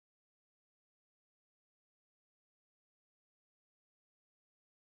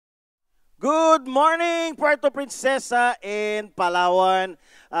Good morning, Puerto Princesa and Palawan.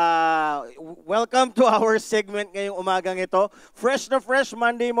 Welcome to our segment ngayong umagang ito. Fresh na fresh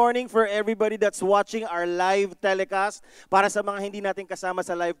Monday morning for everybody that's watching our live telecast. Para sa mga hindi natin kasama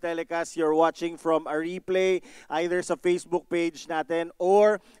sa live telecast, you're watching from a replay either sa Facebook page natin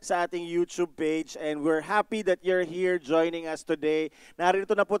or sa ating YouTube page. And we're happy that you're here joining us today.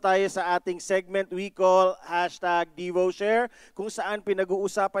 Narito na po tayo sa ating segment we call #Devoshare, kung saan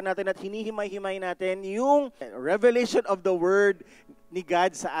pinag-uusapan natin at hinihimay-himay natin yung revelation of the Word ni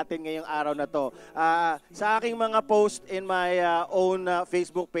God sa atin ngayong araw na to. Sa aking mga post in my own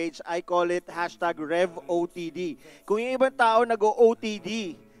Facebook page, I call it #RevOTD. Kung yung ibang tao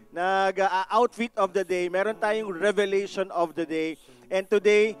nag-OTD, nag-outfit of the day, meron tayong revelation of the day. And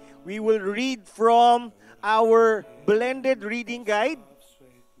today, we will read from our blended reading guide.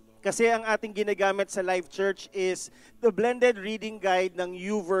 Kasi ang ating ginagamit sa Live Church is the blended reading guide ng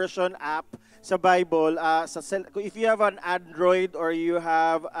YouVersion app sa Bible. If you have an Android or you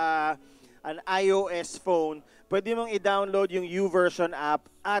have an iOS phone, pwede mong i-download yung YouVersion app.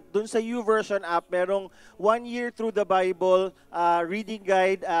 At dun sa YouVersion app, merong 1 year through the Bible reading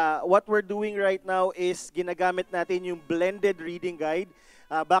guide. What we're doing right now is ginagamit natin yung blended reading guide.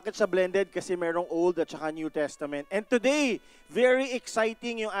 Bakit siya blended? Kasi merong Old at saka New Testament. And today, very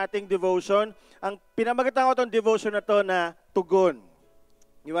exciting yung ating devotion. Ang pinamagatan ko itong devotion na to na Tugon.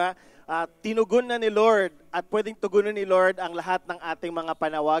 Di ba? Tinugon na ni Lord at pwedeng tugunan ni Lord ang lahat ng ating mga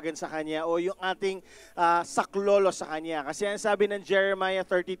panawagan sa Kanya o yung ating saklolo sa Kanya. Kasi ang sabi ng Jeremiah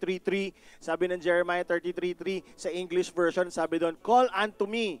 33:3, sa English version, sabi doon, "Call unto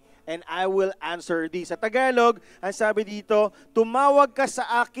me, and I will answer thee." Sa Tagalog, ang sabi dito, "Tumawag ka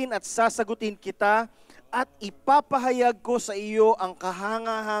sa akin at sasagutin kita, at ipapahayag ko sa iyo ang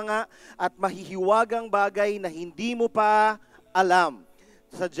kahanga-hanga at mahihiwagang bagay na hindi mo pa alam."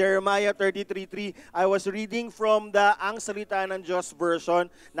 Sa Jeremiah 33:3, I was reading from the Ang Salita ng Diyos version.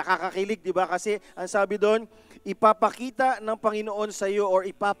 Nakakakilig, di ba? Kasi ang sabi doon, ipapakita ng Panginoon sa iyo or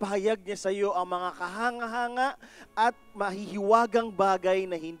ipapahayag niya sa iyo ang mga kahanga-hanga at mahihiwagang bagay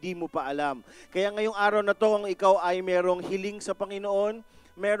na hindi mo pa alam. Kaya ngayong araw na to, kung ikaw ay merong hiling sa Panginoon,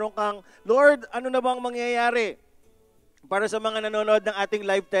 meron kang, "Lord, ano na bang mangyayari?" Para sa mga nanonood ng ating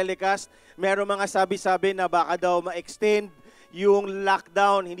live telecast, merong mga sabi-sabi na baka daw ma-extend yung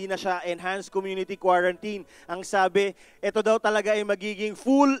lockdown, hindi na siya enhanced community quarantine. Ang sabi, ito daw talaga ay magiging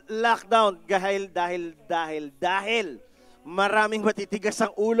full lockdown dahil maraming matitigas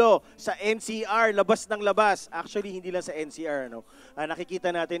ang ulo sa NCR, labas ng labas. Actually, hindi lang sa NCR.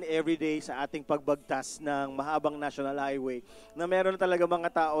 Nakikita natin everyday sa ating pagbagtas ng mahabang national highway na meron talaga mga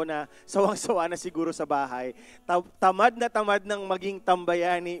tao na sawang-sawa na siguro sa bahay. Tamad na tamad ng maging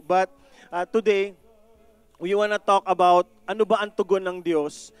tambayani. But today, we want to talk about ano ba ang tugon ng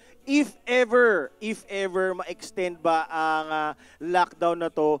Diyos if ever ma-extend ba ang lockdown na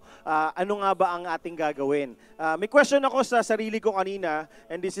to, ano nga ba ang ating gagawin? May question ako sa sarili ko kanina,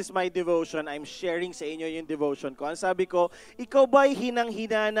 and this is my devotion. I'm sharing sa inyo yung devotion ko. Ang sabi ko, ikaw ba'y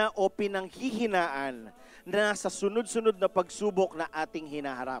hinang-hinana o pinanghihinaan na sa sunod-sunod na pagsubok na ating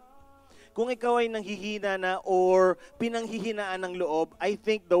hinaharap? Kung ikaw ay nanghihina na or pinanghihinaan ng loob, I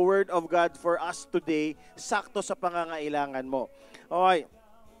think the Word of God for us today, sakto sa pangangailangan mo. Okay.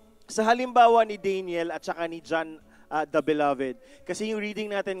 Sa halimbawa ni Daniel at saka ni John the Beloved. Kasi yung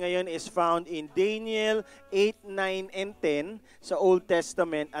reading natin ngayon is found in Daniel 8, 9, and 10 sa Old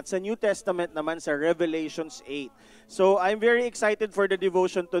Testament at sa New Testament naman sa Revelations 8. So I'm very excited for the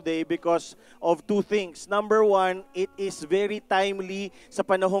devotion today because of two things. Number one, it is very timely sa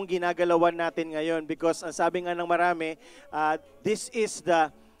panahong ginagalawan natin ngayon because ang sabi nga ng marami, this is the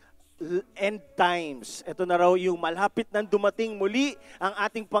end times. Ito na raw yung malapit nang dumating muli ang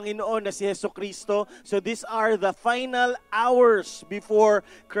ating Panginoon na si Jesucristo. So these are the final hours before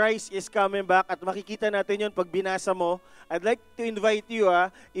Christ is coming back. At makikita natin yun pag binasa mo. I'd like to invite you,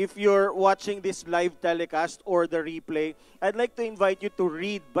 if you're watching this live telecast or the replay, I'd like to invite you to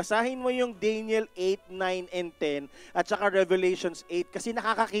read. Basahin mo yung Daniel 8, 9, and 10 at saka Revelations 8 kasi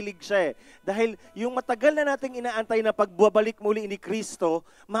nakakakilig siya eh. Dahil yung matagal na nating inaantay na pagbabalik muli ni Kristo,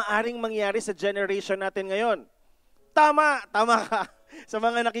 maaring mangyari sa generation natin ngayon. Tama ka. Sa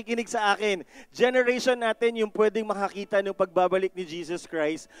mga nakikinig sa akin, generation natin yung pwedeng makakita ng pagbabalik ni Jesus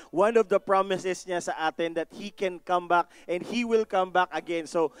Christ. One of the promises niya sa atin that He can come back and He will come back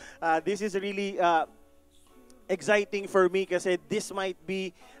again. So this is really exciting for me kasi this might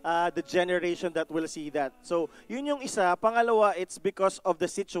be the generation that will see that. So, yun yung isa. Pangalawa, it's because of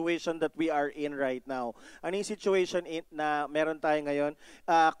the situation that we are in right now. Ano yung situation na meron tayo ngayon?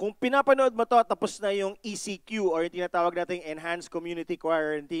 Kung pinapanood mo to, tapos na yung ECQ or yung tinatawag natin Enhanced Community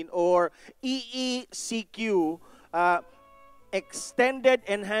Quarantine or EECQ, Extended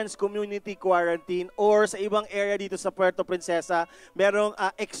Enhanced Community Quarantine, or sa ibang area dito sa Puerto Princesa, merong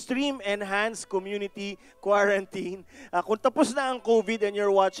Extreme Enhanced Community Quarantine. Kung tapos na ang COVID and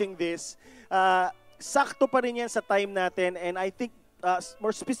you're watching this, sakto pa rin yan sa time natin, and I think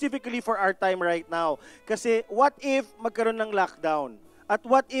more specifically for our time right now. Kasi what if magkaroon ng lockdown? At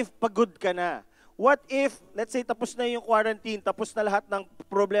what if pagod ka na? What if, let's say, tapos na yung quarantine, tapos na lahat ng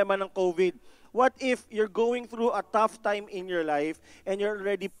problema ng COVID? What if you're going through a tough time in your life and you're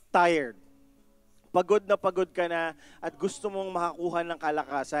already tired? Pagod ka na at gusto mong makakuha ng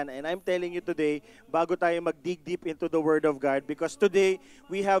kalakasan. And I'm telling you today, bago tayo mag-dig deep into the Word of God, because today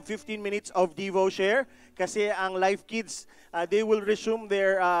we have 15 minutes of Devoshare kasi ang Life Kids, they will resume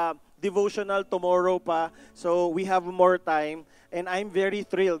their devotional tomorrow pa. So we have more time. And I'm very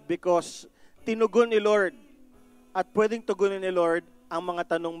thrilled because tinugon ni Lord at pwedeng tugunin ni Lord ang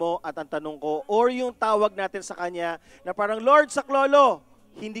mga tanong mo at ang tanong ko, or yung tawag natin sa Kanya na parang, Lord, saklolo,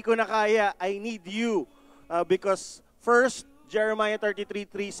 hindi ko na kaya, I need you. Because first, Jeremiah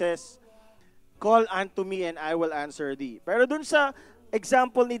 33:3 says, call unto me and I will answer thee. Pero dun sa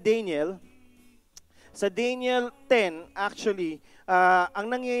example ni Daniel, sa Daniel 10, actually,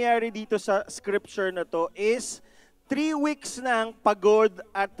 ang nangyayari dito sa scripture na to is 3 weeks nang pagod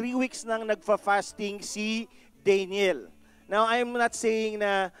at 3 weeks nang nagfa-fasting si Daniel. Now, I'm not saying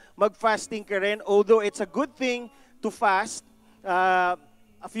na mag-fasting ka rin, although it's a good thing to fast. A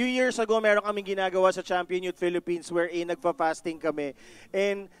few years ago, meron kaming ginagawa sa Champion Youth Philippines wherein nagpa-fasting kami.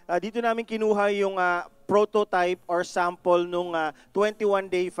 And dito namin kinuha yung prototype or sample nung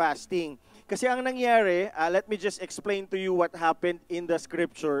 21-day fasting. Kasi ang nangyari, let me just explain to you what happened in the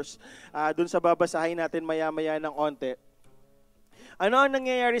scriptures. Dun sa babasahin natin maya-maya ng onte. Ano ang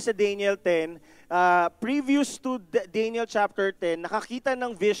nangyayari sa Daniel 10? Previous to Daniel chapter 10, nakakita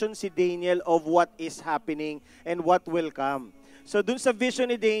ng vision si Daniel of what is happening and what will come. So dun sa vision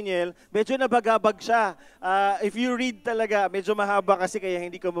ni Daniel, medyo nabagabag siya. If you read talaga, medyo mahaba kasi kaya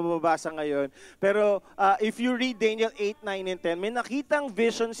hindi ko mababasa ngayon. Pero if you read Daniel 8, 9, and 10, may nakitang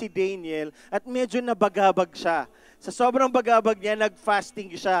vision si Daniel at medyo nabagabag siya. Sa sobrang bagabag niya,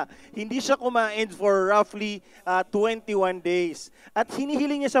 nag-fasting siya. Hindi siya kumain for roughly 21 days. At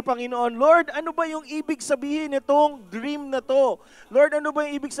hinihiling niya sa Panginoon, Lord, ano ba yung ibig sabihin nitong dream na to? Lord, ano ba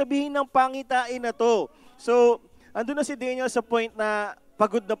yung ibig sabihin ng pangitain na to? So, andun na si Daniel sa point na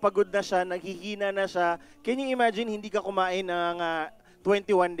pagod na siya, naghihina na siya. Can you imagine, hindi ka kumain ng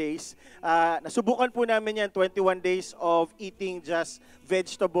 21 days? Nasubukan po namin yan, 21 days of eating just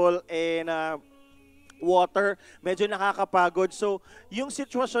vegetable and water. Medyo nakakapagod. So, yung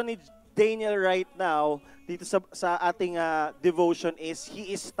sitwasyon ni Daniel right now, dito sa ating devotion is,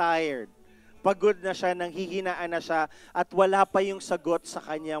 he is tired. Pagod na siya, nanghihinaan na siya, at wala pa yung sagot sa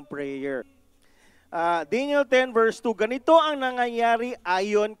kanyang prayer. Daniel 10 verse 2, ganito ang nangyayari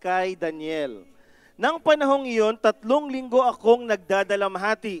ayon kay Daniel. Nang panahong iyon, 3 linggo akong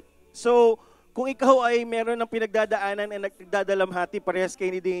nagdadalamhati. So, kung ikaw ay meron ng pinagdadaanan at nagdadalamhati, parehas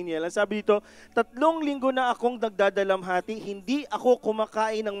kay ni Daniel, ang sabi dito, 3 linggo na akong nagdadalamhati, hindi ako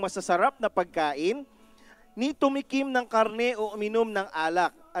kumakain ng masasarap na pagkain, ni tumikim ng karne o uminom ng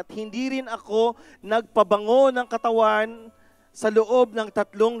alak, at hindi rin ako nagpabango ng katawan sa loob ng 3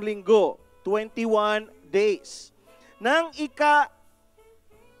 linggo, 21 days. Nang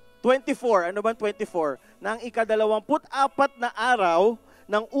 24, ano bang 24? Nang 24 na araw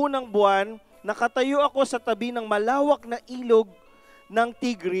ng unang buwan, nakatayo ako sa tabi ng malawak na ilog ng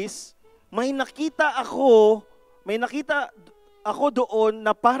Tigris. May nakita ako doon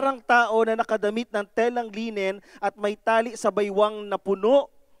na parang tao na nakadamit ng telang linen at may tali sa baywang na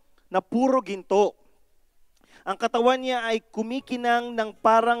puno na puro ginto. Ang katawan niya ay kumikinang ng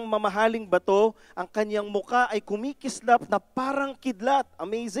parang mamahaling bato. Ang kanyang muka ay kumikislap na parang kidlat.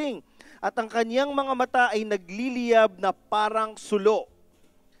 Amazing. At ang kanyang mga mata ay nagliliyab na parang sulo.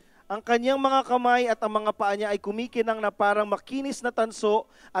 Ang kanyang mga kamay at ang mga paa niya ay kumikinang na parang makinis na tanso,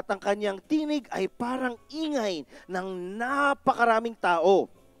 at ang kanyang tinig ay parang ingay ng napakaraming tao.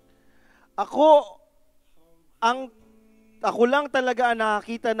 Ako lang talaga ang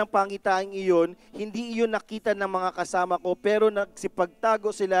nakakita ng pangitaing iyon, hindi iyon nakita ng mga kasama ko, pero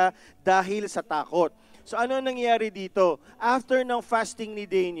nagsipagtago sila dahil sa takot. So ano nangyayari dito? After ng fasting ni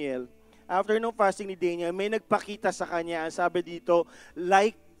Daniel, may nagpakita sa kanya, ang sabi dito,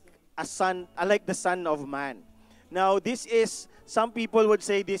 like the Son of Man. Now, this is, some people would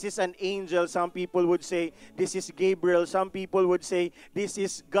say this is an angel. Some people would say this is Gabriel. Some people would say this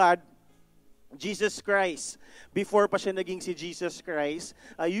is God, Jesus Christ. Before pa siya naging si Jesus Christ.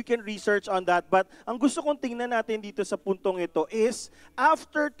 You can research on that. But ang gusto kong tingnan natin dito sa puntong ito is,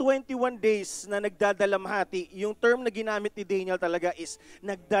 after 21 days na nagdadalamhati, yung term na ginamit ni Daniel talaga is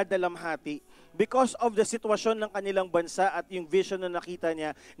nagdadalamhati. Because of the sitwasyon ng kanilang bansa at yung vision na nakita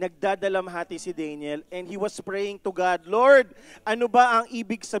niya, nagdadalamhati si Daniel and he was praying to God, Lord, ano ba ang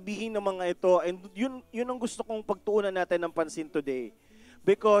ibig sabihin ng mga ito? And yun ang gusto kong pagtuunan natin ng pansin today.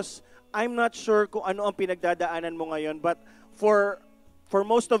 Because I'm not sure kung ano ang pinagdadaanan mo ngayon, but for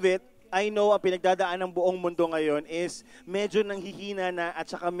most of it, I know ang pinagdadaan ng buong mundo ngayon is medyo nanghihina na at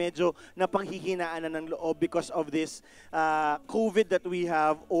saka medyo napanghihinaan na ng loob because of this COVID that we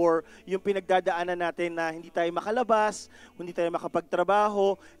have, or yung pinagdadaanan natin na hindi tayo makalabas, hindi tayo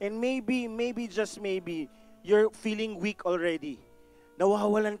makapagtrabaho, and maybe just maybe, you're feeling weak already.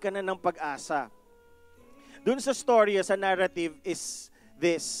 Nawawalan ka na ng pag-asa. Doon sa story, sa narrative is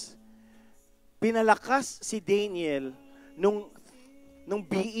this. Pinalakas si Daniel nung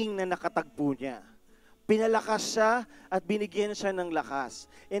being na nakatagpo niya. Pinalakas siya at binigyan siya ng lakas.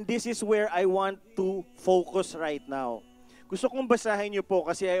 And this is where I want to focus right now. Gusto kong basahin niyo po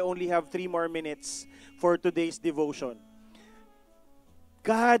kasi I only have 3 more minutes for today's devotion.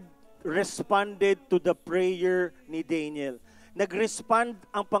 God responded to the prayer ni Daniel. Nag-respond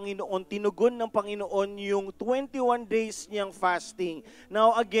ang Panginoon, tinugon ng Panginoon yung 21 days niyang fasting.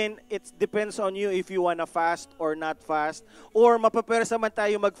 Now again, it depends on you if you wanna fast or not fast, or mapapersa man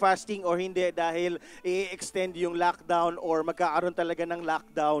tayo mag-fasting or hindi dahil i-extend yung lockdown or magkakaroon talaga ng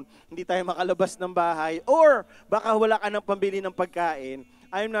lockdown, hindi tayo makalabas ng bahay, or baka wala ka ng pambili ng pagkain.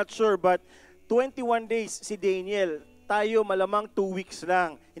 I'm not sure, but 21 days si Daniel, tayo malamang 2 weeks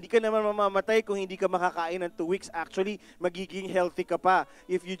lang. Hindi ka naman mamamatay kung hindi ka makakain ng 2 weeks. Actually, magiging healthy ka pa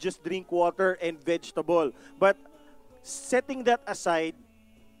if you just drink water and vegetable. But setting that aside,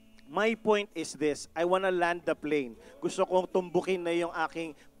 my point is this. I wanna land the plane. Gusto kong tumbukin na yung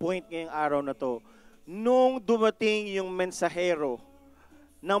aking point ngayong araw na to. Nung dumating yung mensahero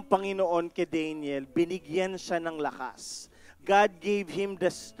ng Panginoon kay Daniel, binigyan siya ng lakas. God gave him the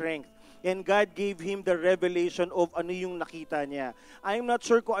strength. And God gave him the revelation of ano yung nakita niya. I'm not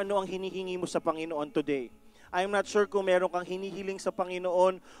sure kung ano ang hinihingi mo sa Panginoon today. I'm not sure kung meron kang hinihiling sa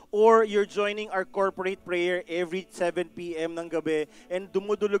Panginoon or you're joining our corporate prayer every 7 p.m. ng gabi and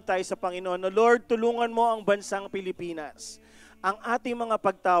dumudulog tayo sa Panginoon na, Lord, tulungan mo ang bansang Pilipinas. Ang ating mga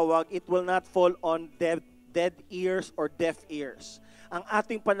pagtawag, it will not fall on dead ears or deaf ears. Ang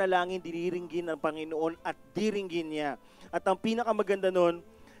ating panalangin, diniringgin ng Panginoon at diringgin niya. At ang pinakamaganda nun,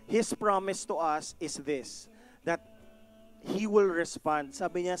 His promise to us is this, that He will respond.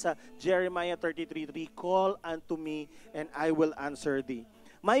 Sabi niya sa Jeremiah 33:3, call unto me and I will answer thee.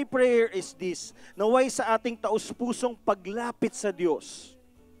 My prayer is this, naway sa ating taus-pusong paglapit sa Diyos,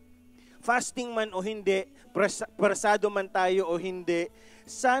 fasting man o hindi, presado man tayo o hindi,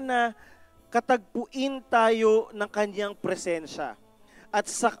 sana katagpuin tayo ng Kanyang presensya. At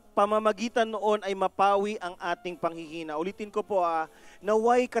sa pamamagitan noon ay mapawi ang ating panghihina. Ulitin ko po,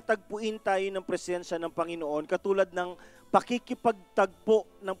 naway katagpuin tayo ng presensya ng Panginoon katulad ng pakikipagtagpo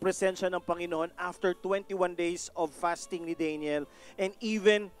ng presensya ng Panginoon after 21 days of fasting ni Daniel. And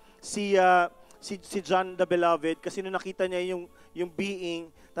even si John the Beloved, kasi nung nakita niya yung being,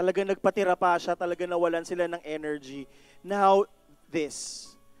 talagang nagpatira pa siya, talagang nawalan sila ng energy. Now,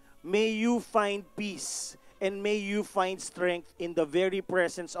 this, may you find peace and may you find strength in the very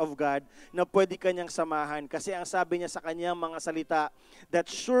presence of God na pwede kanyang samahan. Kasi ang sabi niya sa kanyang mga salita, that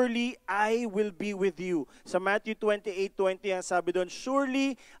surely I will be with you. Sa Matthew 28:20, ang sabi doon,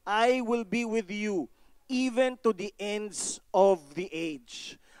 surely I will be with you even to the ends of the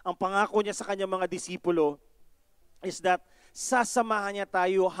age. Ang pangako niya sa kanyang mga disipulo is that sasamahan niya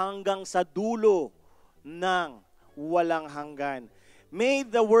tayo hanggang sa dulo ng walang hanggan. May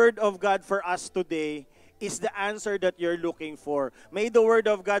the word of God for us today is the answer that you're looking for. May the word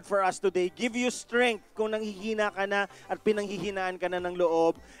of God for us today give you strength kung nanghihina ka na at pinanghihinaan ka na ng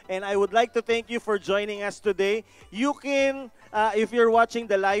loob. And I would like to thank you for joining us today. You can, if you're watching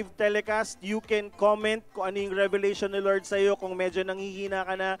the live telecast, you can comment kung ano yung revelation ni Lord sa'yo. Kung medyo nanghihina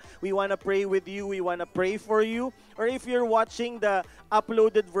ka na, we wanna pray with you, we wanna pray for you. Or if you're watching the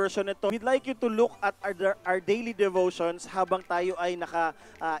uploaded version nito, we'd like you to look at our daily devotions habang tayo ay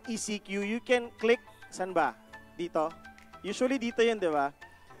naka-ECQ. You can click. Saan ba? Dito? Usually dito yan, di ba?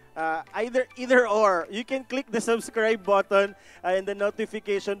 Either or. You can click the subscribe button and the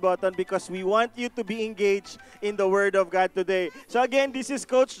notification button because we want you to be engaged in the Word of God today. So again, this is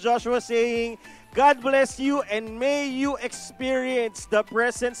Coach Joshua saying, God bless you and may you experience the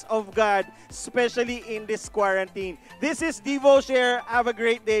presence of God, especially in this quarantine. This is Devoshare. Have a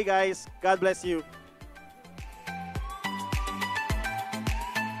great day, guys. God bless you.